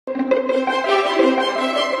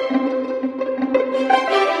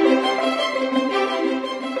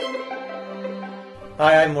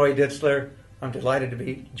Hi, I'm Mauri Ditzler. I'm delighted to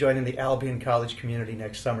be joining the Albion College community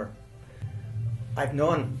next summer. I've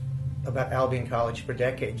known about Albion College for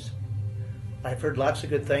decades. I've heard lots of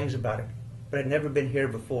good things about it, but I'd never been here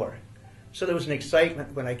before. So there was an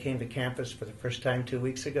excitement when I came to campus for the first time 2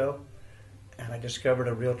 weeks ago, and I discovered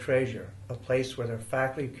a real treasure, a place where there are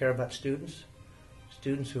faculty who care about students,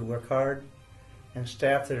 students who work hard, and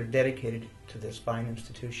staff that are dedicated to this fine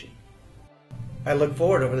institution. I look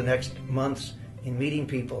forward over the next months in meeting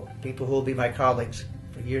people who will be my colleagues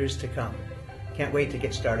for years to come. Can't wait to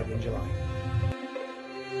get started in July.